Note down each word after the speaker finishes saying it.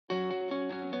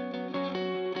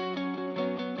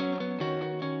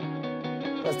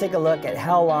Let's take a look at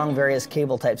how long various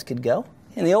cable types could go.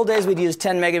 In the old days, we'd use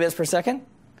 10 megabits per second.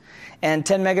 And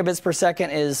 10 megabits per second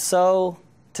is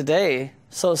today,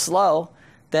 so slow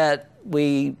that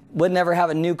we would never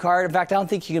have a new card. In fact, I don't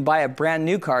think you could buy a brand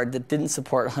new card that didn't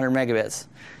support 100 megabits.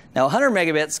 Now, 100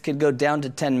 megabits could go down to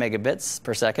 10 megabits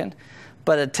per second,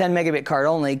 but a 10 megabit card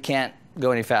only can't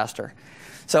go any faster.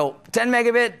 So 10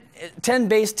 megabit, 10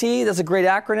 base T, that's a great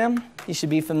acronym. You should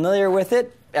be familiar with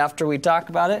it after we talk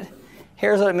about it.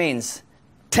 Here's what it means.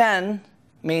 10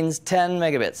 means 10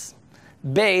 megabits.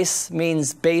 Base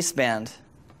means baseband.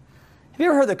 Have you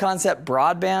ever heard the concept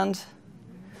broadband?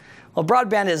 Well,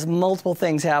 broadband is multiple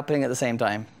things happening at the same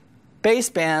time.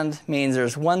 Baseband means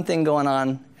there's one thing going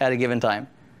on at a given time.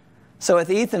 So with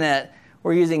Ethernet,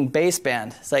 we're using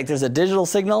baseband. It's like there's a digital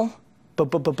signal, boom,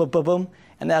 boom, boom, boom, boom, boom,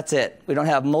 and that's it. We don't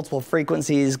have multiple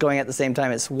frequencies going at the same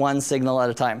time. It's one signal at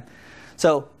a time.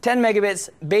 So 10 megabits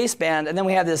baseband, and then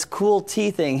we have this cool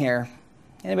T thing here.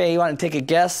 Anybody want to take a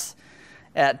guess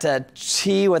at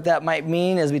T, what that might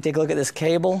mean as we take a look at this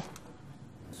cable?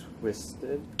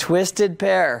 Twisted. Twisted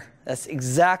pair. That's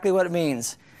exactly what it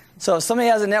means. So if somebody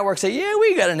has a network, say, yeah,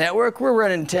 we got a network. We're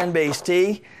running 10 base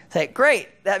T. Say,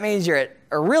 great. That means you're at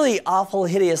a really awful,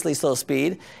 hideously slow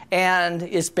speed. And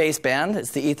it's baseband.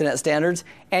 It's the Ethernet standards.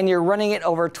 And you're running it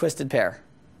over twisted pair.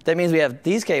 That means we have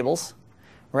these cables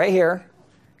right here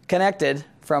connected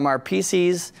from our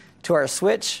PCs to our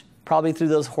switch, probably through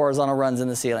those horizontal runs in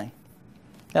the ceiling.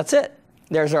 That's it.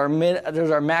 There's our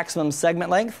maximum segment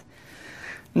length.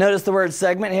 Notice the word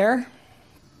segment here.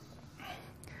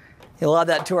 You'll add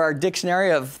that to our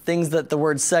dictionary of things that the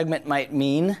word segment might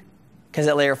mean, because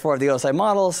at layer 4 of the OSI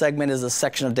model, segment is a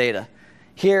section of data.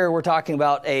 Here we're talking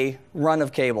about a run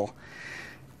of cable.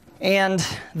 And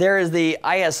there is the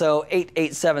ISO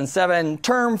 8877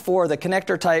 term for the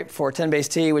connector type for 10 base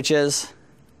T, which is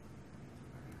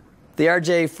the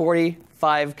RJ45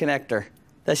 connector.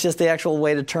 That's just the actual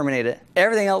way to terminate it.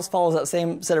 Everything else follows that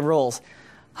same set of rules.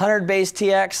 100 base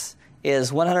TX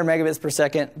is 100 megabits per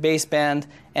second baseband,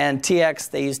 and TX,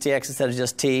 they use TX instead of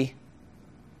just T.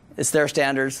 It's their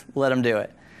standards. Let them do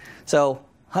it. So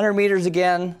 100 meters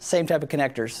again, same type of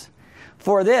connectors.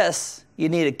 For this, you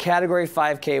need a category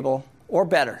 5 cable or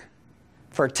better.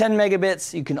 For 10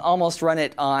 megabits, you can almost run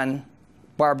it on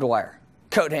barbed wire,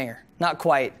 coat hanger. Not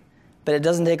quite, but it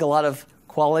doesn't take a lot of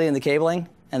quality in the cabling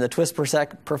and the twist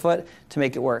per foot to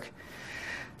make it work.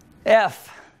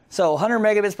 F. So 100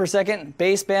 megabits per second,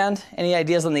 baseband. Any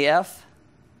ideas on the F?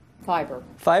 Fiber.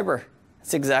 Fiber.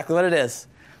 That's exactly what it is.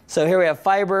 So here we have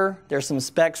fiber. There's some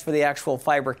specs for the actual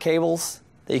fiber cables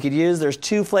that you could use. There's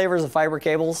 2 flavors of fiber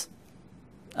cables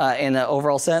in an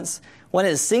overall sense. One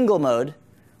is single mode,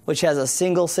 which has a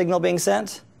single signal being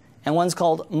sent, and one's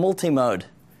called multi-mode.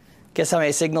 Guess how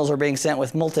many signals are being sent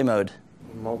with multi-mode?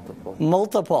 Multiple.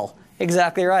 Multiple.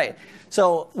 Exactly right.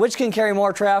 So which can carry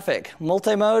more traffic,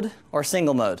 multi-mode or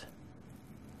single mode?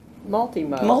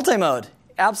 Multi-mode. Multi-mode,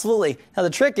 absolutely. Now the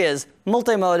trick is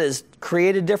multi-mode is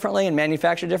created differently and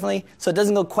manufactured differently, so it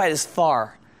doesn't go quite as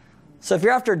far. So if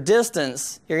you're after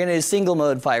distance, you're going to use single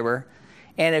mode fiber,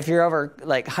 and if you're over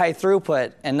like high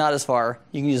throughput and not as far,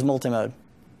 you can use multi-mode.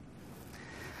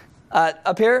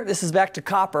 Up here, this is back to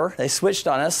copper. They switched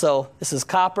on us, so this is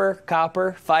copper,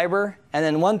 fiber, and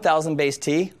then 1000 base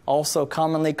T, also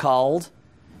commonly called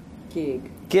Gig.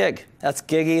 Gig. That's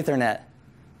gig Ethernet.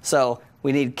 So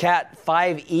we need Cat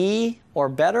 5e or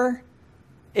better.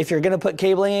 If you're going to put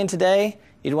cabling in today,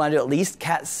 you'd want to do at least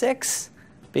Cat 6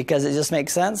 because it just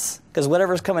makes sense, because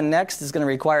whatever's coming next is going to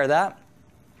require that.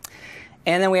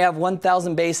 And then we have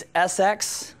 1000 base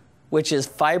SX, which is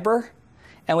fiber.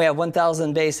 And we have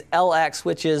 1000 base LX,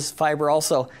 which is fiber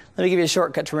also. Let me give you a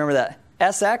shortcut to remember that.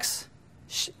 SX,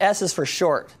 S is for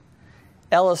short.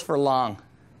 L is for long.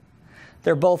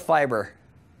 They're both fiber.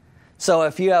 So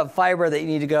if you have fiber that you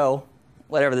need to go,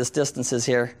 whatever this distance is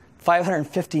here,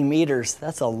 550 meters,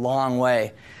 that's a long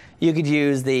way. You could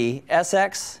use the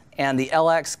SX, and the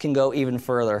LX can go even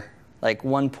further, like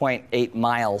 1.8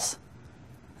 miles.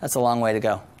 That's a long way to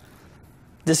go.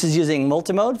 This is using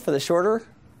multimode for the shorter,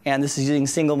 and this is using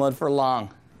single mode for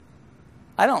long.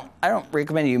 I don't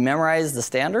recommend you memorize the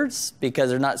standards because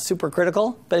they're not super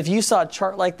critical. But if you saw a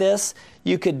chart like this,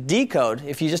 you could decode.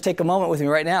 If you just take a moment with me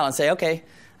right now and say, okay,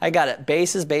 I got it.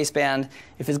 Base is baseband.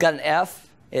 If it's got an F,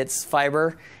 it's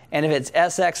fiber. And if it's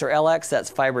SX or LX, that's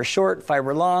fiber short,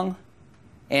 fiber long.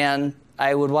 And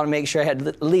I would want to make sure I had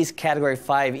at least category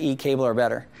 5E cable or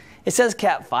better. It says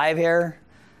Cat 5 here.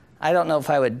 I don't know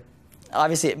if I would.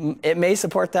 Obviously, it may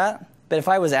support that. But if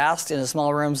I was asked in a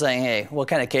small room saying, hey, what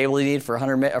kind of cable do you need for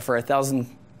 100 or for 1,000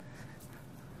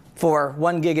 for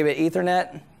 1 gigabit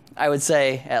Ethernet, I would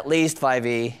say at least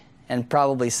 5E and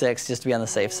probably 6 just to be on the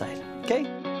safe side.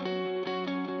 Okay?